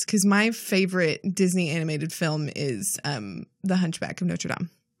this, because my favorite Disney animated film is The Hunchback of Notre Dame.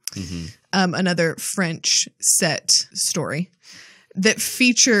 Mm-hmm. Another French set story that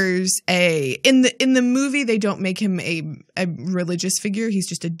features in the movie they don't make him a religious figure, he's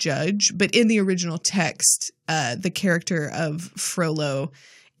just a judge, but in the original text the character of Frollo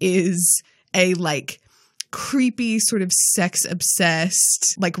is a like creepy sort of sex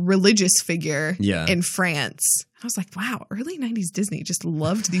obsessed like religious figure in France. I was like, wow, early 90s Disney just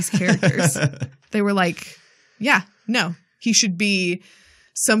loved these characters. They were like, yeah, no, he should be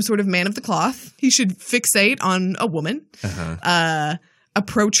some sort of man of the cloth. He should fixate on a woman,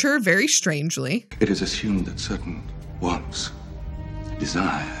 approach her very strangely. It is assumed that certain wants,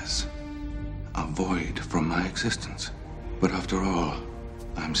 desires, are void from my existence. But after all,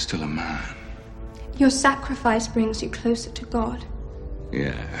 I'm still a man. Your sacrifice brings you closer to God.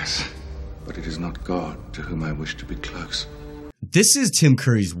 Yes, but it is not God to whom I wish to be close. This is Tim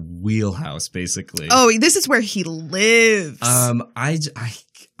Curry's wheelhouse, basically. Oh, this is where he lives. I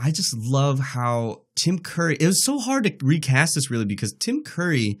just love how Tim Curry. It was so hard to recast this really because Tim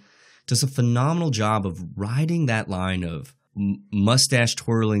Curry does a phenomenal job of riding that line of mustache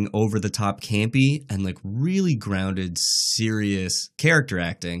twirling, over the top campy, and like really grounded, serious character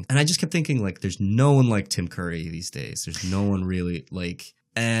acting. And I just kept thinking, like, there's no one like Tim Curry these days. There's no one really like.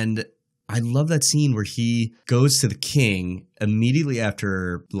 And I love that scene where he goes to the king immediately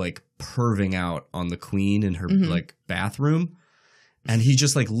after like perving out on the queen in her like bathroom. And he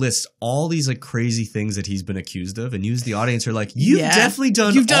just like lists all these like crazy things that he's been accused of, and you as the audience are like, you've definitely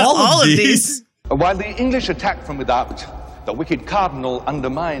done all of these. While the English attack from without, the wicked cardinal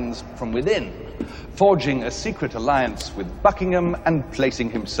undermines from within, forging a secret alliance with Buckingham and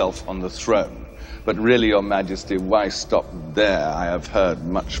placing himself on the throne. But really, Your Majesty, why stop there? I have heard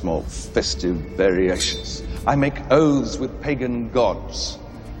much more festive variations. I make oaths with pagan gods,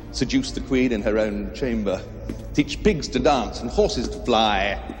 seduce the queen in her own chamber, teach pigs to dance and horses to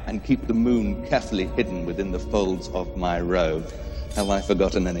fly, and keep the moon carefully hidden within the folds of my robe. Have I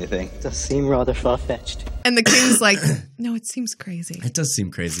forgotten anything? It does seem rather far-fetched. And the king's like, no, it seems crazy. It does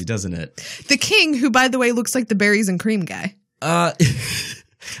seem crazy, doesn't it? The king, who, by the way, looks like the berries and cream guy. I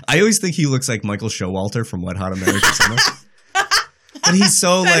always think he looks like Michael Showalter from Wet Hot American Summer. But he's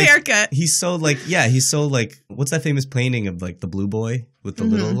so that like haircut. He's so like he's so like what's that famous painting of like the blue boy with the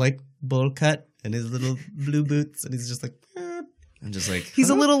little like bowl cut and his little blue boots, and he's just like I'm just like he's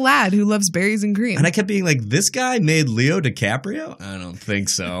a little lad who loves berries and cream. And I kept being like, this guy made Leo DiCaprio? I don't think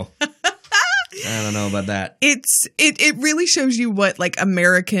so. I don't know about that. It really shows you what like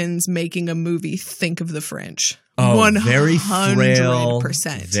Americans making a movie think of the French. Oh, 100%. Very frail,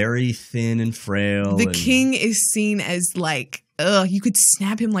 very thin and frail. The king is seen as like, you could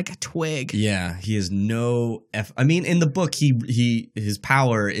snap him like a twig. Yeah, he has no I mean, in the book, his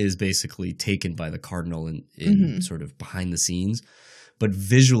power is basically taken by the cardinal in sort of behind the scenes. But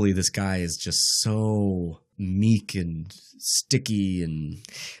visually, this guy is just so meek and sticky and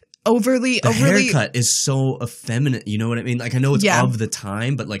overly. Haircut is so effeminate. You know what I mean? Like, I know it's of the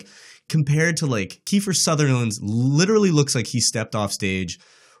time, but like compared to like Kiefer Sutherland's, literally looks like he stepped off stage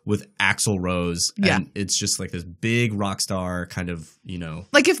with Axl Rose. And it's just like this big rock star kind of, you know.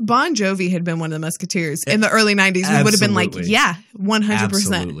 Like if Bon Jovi had been one of the Musketeers in the early 90s, we would have been like, yeah, 100%.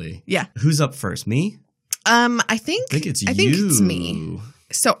 Absolutely. Yeah. Who's up first? Me? I think it's I think it's me.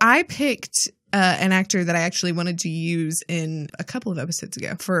 So I picked an actor that I actually wanted to use in a couple of episodes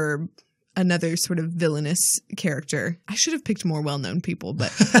ago for another sort of villainous character. I should have picked more well-known people,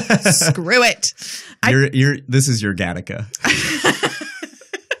 but screw it. This is your Gattaca.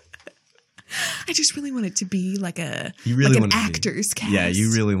 I just really want it to be like an actor's cast. Yeah,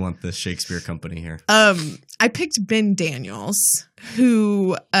 you really want the Shakespeare Company here. I picked Ben Daniels,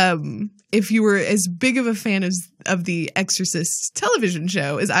 who, if you were as big of a fan of the Exorcist television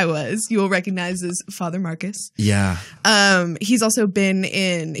show as I was, you will recognize as Father Marcus. Yeah. He's also been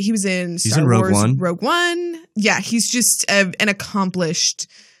in Star Rogue Wars, One. Rogue One. Yeah, he's just an accomplished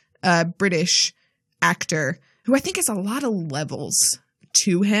British actor who I think has a lot of levels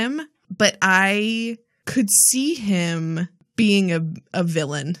to him. But I could see him being a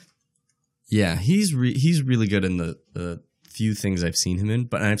villain. Yeah, he's really good in the few things I've seen him in.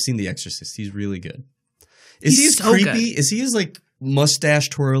 But I've seen The Exorcist. He's really good. Is he as creepy? Good. Is he as like mustache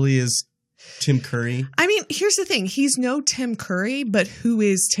twirly as Tim Curry? I mean, here's the thing. He's no Tim Curry, but who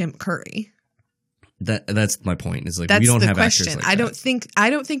is Tim Curry? That's my point. Is like that's we don't the have question. actors like I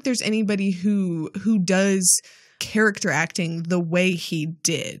don't think there's anybody who does character acting the way he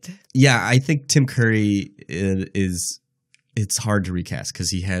did. Yeah, I think Tim Curry it's hard to recast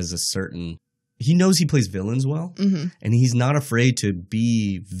because he has he knows he plays villains well, and he's not afraid to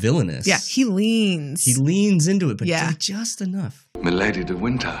be villainous. Yeah, he leans into it, but just enough. Milady de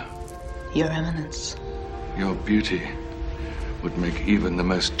Winter. Your Eminence. Your beauty would make even the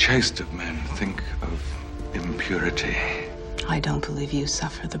most chaste of men think of impurity. I don't believe you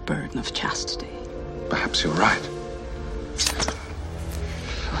suffer the burden of chastity. Perhaps you're right.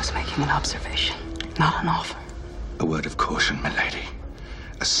 I was making an observation, not an offer. A word of caution, milady.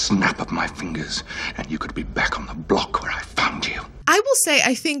 A snap of my fingers, and you could be back on the block where I found you. I will say,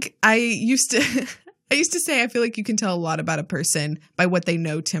 I think I used to say I feel like you can tell a lot about a person by what they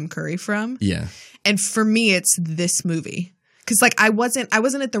know Tim Curry from. Yeah. And for me, it's this movie. Because like I wasn't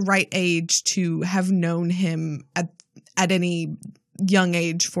at the right age to have known him at any young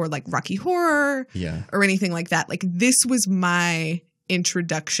age for like Rocky Horror or anything like that. Like this was my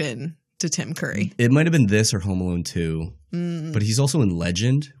introduction to Tim Curry. It might have been this or Home Alone 2, but he's also in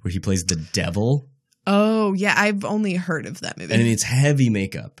Legend where he plays the devil. Oh yeah, I've only heard of that movie. And it's heavy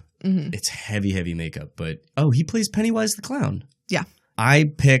makeup. It's heavy makeup, but he plays Pennywise the Clown. Yeah.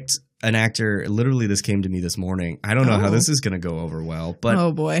 I picked an actor, literally this came to me this morning. I don't know how this is going to go over well, but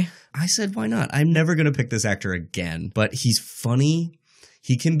oh boy. I said, why not? I'm never going to pick this actor again, but he's funny.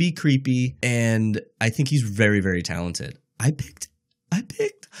 He can be creepy, and I think he's very, very talented. I picked, oh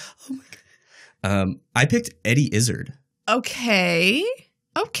my God. I picked Eddie Izzard. Okay.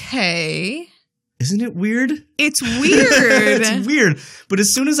 Isn't it weird? It's weird. It's weird. But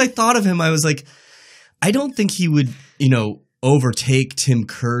as soon as I thought of him, I was like, I don't think he would, overtake Tim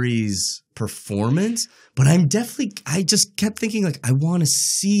Curry's performance. But I just kept thinking, like, I want to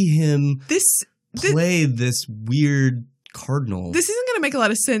see him play this weird cardinal. This isn't going to make a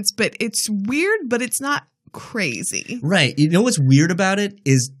lot of sense, but it's weird, but it's not crazy. Right. You know what's weird about it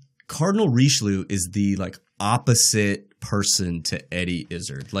is Cardinal Richelieu is the, like, opposite person to Eddie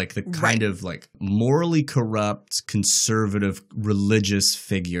Izzard, like the kind of like morally corrupt, conservative, religious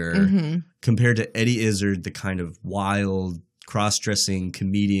figure compared to Eddie Izzard, the kind of wild, cross-dressing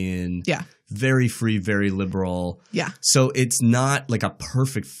comedian, very free, very liberal. Yeah. So it's not like a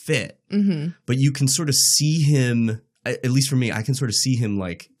perfect fit, but you can sort of see him, at least for me, I can sort of see him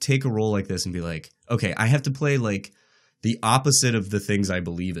like take a role like this and be like, okay, I have to play like the opposite of the things I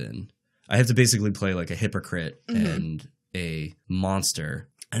believe in. I have to basically play like a hypocrite and a monster.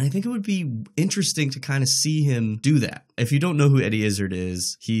 And I think it would be interesting to kind of see him do that. If you don't know who Eddie Izzard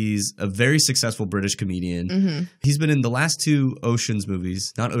is, he's a very successful British comedian. He's been in the last 2 Oceans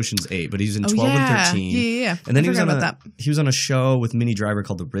movies, not Ocean's 8, but he's in 12 and 13. Yeah. And then he was on a show with Minnie Driver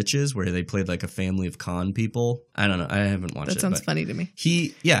called The Riches, where they played like a family of con people. I don't know. I haven't watched it. That sounds funny to me.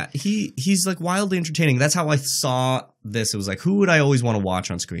 He's like wildly entertaining. That's how I saw this. It was like, who would I always want to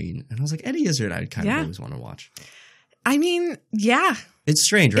watch on screen? And I was like, Eddie Izzard, I'd kind of always want to watch. I mean, yeah. It's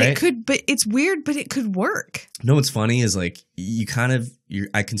strange, right? It could, but it's weird, but it could work. No, what's funny is like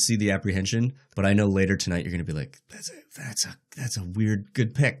I can see the apprehension, but I know later tonight you're going to be like, that's a weird,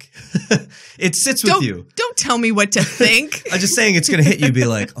 good pick. It sits with you. Don't tell me what to think. I'm just saying it's going to hit you. Be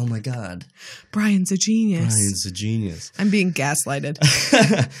like, oh my God, Brian's a genius. I'm being gaslighted.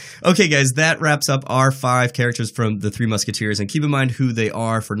 Okay, guys, that wraps up our 5 characters from the Three Musketeers, and keep in mind who they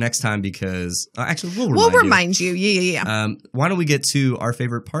are for next time because actually we'll remind you. Yeah. Why don't we get to our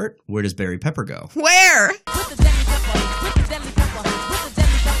favorite part? Where does Barry Pepper go? Where?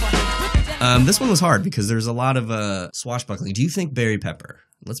 This one was hard because there's a lot of swashbuckling. Do you think Barry Pepper?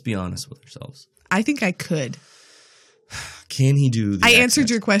 Let's be honest with ourselves. I think I could. Can he do the accent? Answered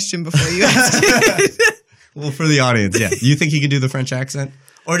your question before you asked it. Well, for the audience, yeah. You think he can do the French accent?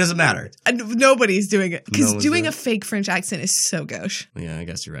 Or does it matter? Nobody's doing it. Because doing a fake French accent is so gauche. Yeah, I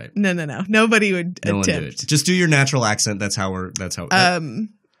guess you're right. No. Nobody would attempt. Just do your natural accent. That's how.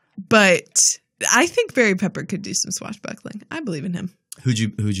 But I think Barry Pepper could do some swashbuckling. I believe in him. Who'd you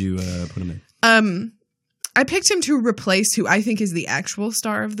put him in? I picked him to replace who I think is the actual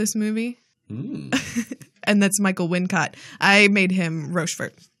star of this movie. And that's Michael Wincott. I made him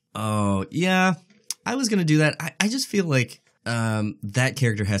Rochefort. Oh, yeah. I was going to do that. I just feel like that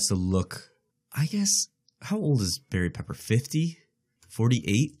character has to look, I guess, how old is Barry Pepper? 50?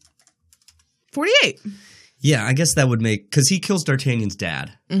 48? 48. Yeah, I guess that would make, because he kills D'Artagnan's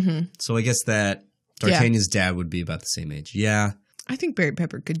dad. So I guess that D'Artagnan's dad would be about the same age. Yeah. I think Barry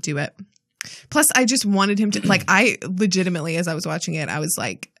Pepper could do it. Plus, I just wanted him to, like, I legitimately, as I was watching it, I was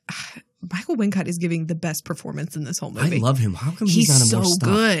like, Michael Wincott is giving the best performance in this whole movie. I love him. How come he's not in more stuff?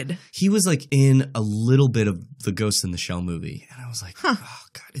 He's so good. He was like in a little bit of the Ghost in the Shell movie, and I was like, oh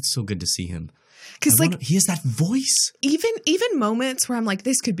God, it's so good to see him. Because like he has that voice. Even moments where I'm like,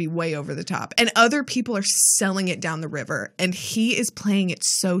 this could be way over the top, and other people are selling it down the river, and he is playing it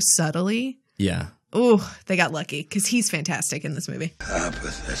so subtly. Yeah. Oh, they got lucky because he's fantastic in this movie. Ah,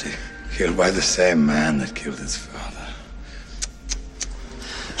 pathetic. Killed by the same man that killed his father.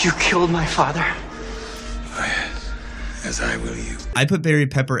 You killed my father? Oh, yes. As I will you. I put Barry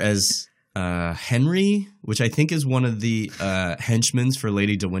Pepper as Henry, which I think is one of the henchmen for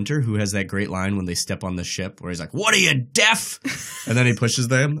Lady de Winter, who has that great line when they step on the ship where he's like, "What are you, deaf?" And then he pushes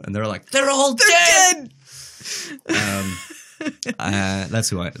them and they're like, "They're all dead!" That's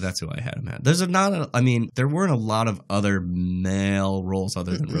who I had him at. There weren't a lot of other male roles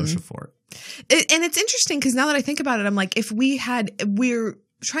other than Rochefort. And it's interesting because now that I think about it, I'm like, if we're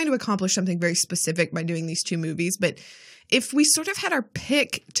trying to accomplish something very specific by doing these 2 movies, but if we sort of had our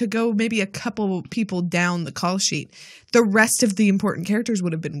pick to go maybe a couple people down the call sheet, the rest of the important characters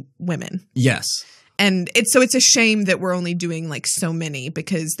would have been women. Yes. And it's a shame that we're only doing like so many,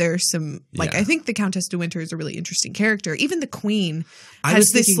 because there's some like, I think the Countess de Winter is a really interesting character. Even the Queen has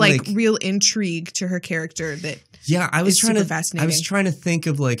this like real intrigue to her character that I was trying to fascinating. I was trying to think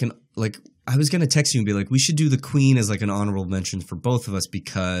of I was going to text you and be like, we should do the Queen as like an honorable mention for both of us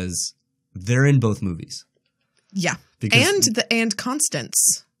because they're in both movies. Yeah. And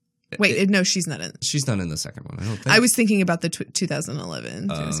Constance. Wait, no, she's not in. She's not in the second one, I don't think. I was thinking about the 2011.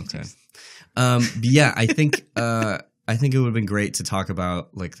 Oh, okay. But yeah, I think it would have been great to talk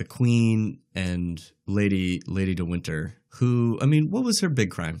about like the Queen and Lady de Winter, who, I mean, what was her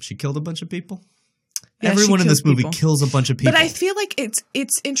big crime? She killed a bunch of people? Yeah, everyone in this movie kills a bunch of people. But I feel like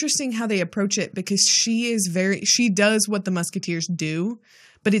it's interesting how they approach it, because she does what the Musketeers do,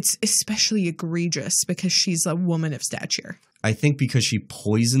 but it's especially egregious because she's a woman of stature. I think because she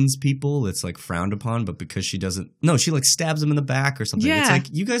poisons people, it's like frowned upon, but because she doesn't, no, she like stabs them in the back or something. Yeah. It's like,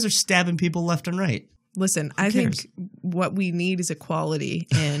 you guys are stabbing people left and right. I think what we need is equality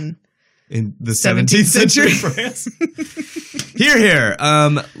in the 17th century France. Here.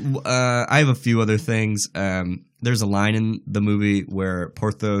 I have a few other things. There's a line in the movie where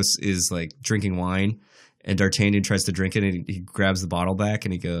Porthos is like drinking wine and D'Artagnan tries to drink it and he grabs the bottle back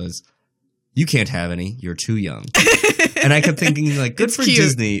and he goes, "You can't have any. You're too young." And I kept thinking, like, good for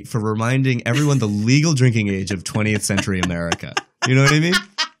Disney for reminding everyone the legal drinking age of 20th century America. You know what I mean?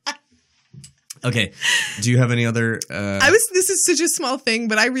 Okay. Do you have any other? This is such a small thing,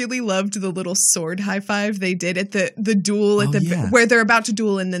 but I really loved the little sword high five they did at the duel where they're about to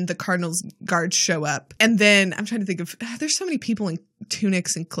duel, and then the Cardinals guards show up, and then I'm trying to think of. There's so many people in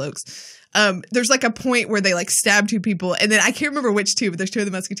tunics and cloaks. There's like a point where they like stab two people, and then I can't remember which two, but there's two of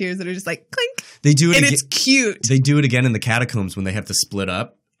the Musketeers that are just like clink. They do it, and it's cute. They do it again in the catacombs when they have to split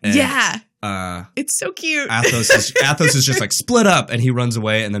up. And, it's so cute. Athos is just like split up, and he runs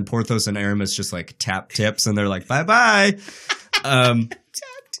away, and then Porthos and Aramis just like tap tips, and they're like bye bye. Tap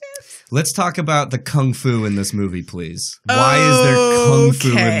tips. Let's talk about the kung fu in this movie, please. Why is there kung fu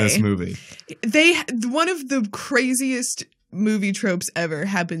in this movie? One of the craziest movie tropes ever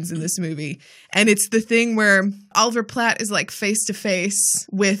happens in this movie, and it's the thing where Oliver Platt is like face to face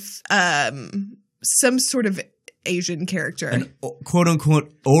with some sort of Asian character. An quote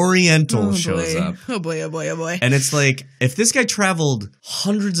unquote Oriental shows up. Oh boy. And it's like, if this guy traveled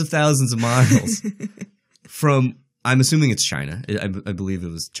hundreds of thousands of miles from, I'm assuming it's China. I believe it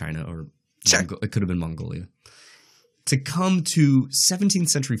was China, or it could have been Mongolia, to come to 17th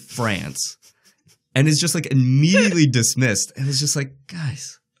century France, and is just like immediately dismissed. And it's just like,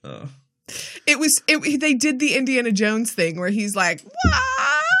 guys. They did the Indiana Jones thing where he's like,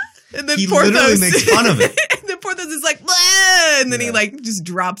 wah! And then he Porthos literally makes fun of it. And then Porthos is like, blah! And then he like just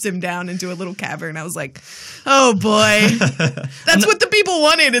drops him down into a little cavern. I was like, oh boy. That's what the people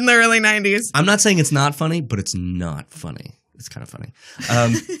wanted in the early 90s. I'm not saying it's not funny, but it's not funny. It's kind of funny.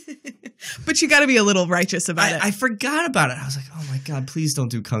 But you got to be a little righteous about it. I forgot about it. I was like, oh my God, please don't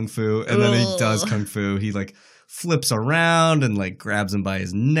do kung fu. And then he does kung fu. He like flips around and like grabs him by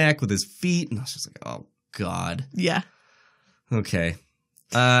his neck with his feet. And I was just like, oh God. Yeah. Okay.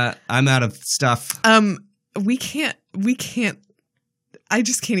 I'm out of stuff. We can't, I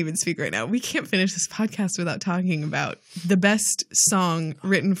just can't even speak right now. We can't finish this podcast without talking about the best song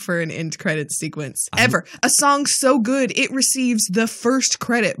written for an end credits sequence ever. A song so good, it receives the first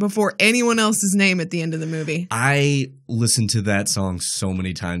credit before anyone else's name at the end of the movie. I listened to that song so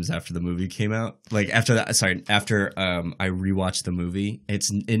many times after the movie came out. Like after I rewatched the movie,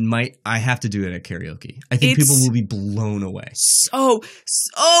 I have to do it at karaoke. I think people will be blown away. So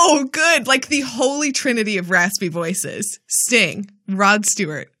good. Like the holy trinity of raspy voices. Sting, Rod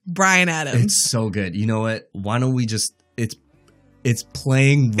Stewart, Bryan Adams. It's so good. You know what? Why don't we just it's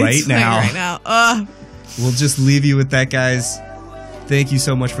playing right now. We'll just leave you with that, guys. Thank you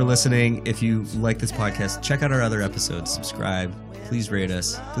so much for listening. If you like this podcast, check out our other episodes. Subscribe. Please rate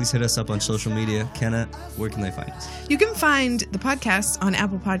us. Please hit us up on social media. Kenna, where can they find us? You can find the podcast on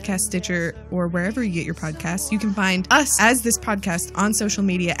Apple Podcasts, Stitcher, or wherever you get your podcasts. You can find us as this podcast on social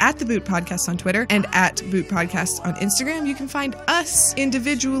media at The Boot Podcast on Twitter and at Boot Podcast on Instagram. You can find us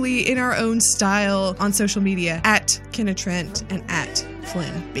individually in our own style on social media at Kenna Trent and at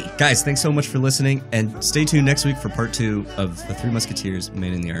Flynn B. Guys, thanks so much for listening, and stay tuned next week for part 2 of The Three Musketeers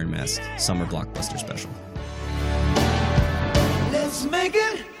Man in the Iron Mask Summer Blockbuster Special. Let's make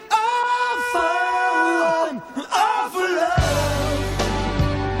it all fun, all for love.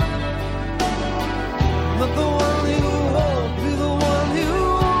 Let the one you hold be the one you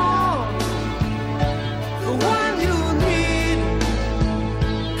want, the one you need.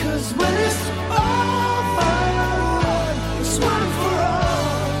 'Cause when it's all fun, it's one for all.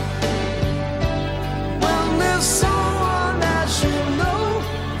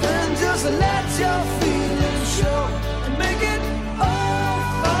 So let your feelings show and make it all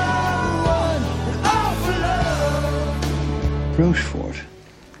for one and all for love. Rochefort.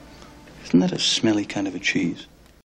 Isn't that a smelly kind of a cheese?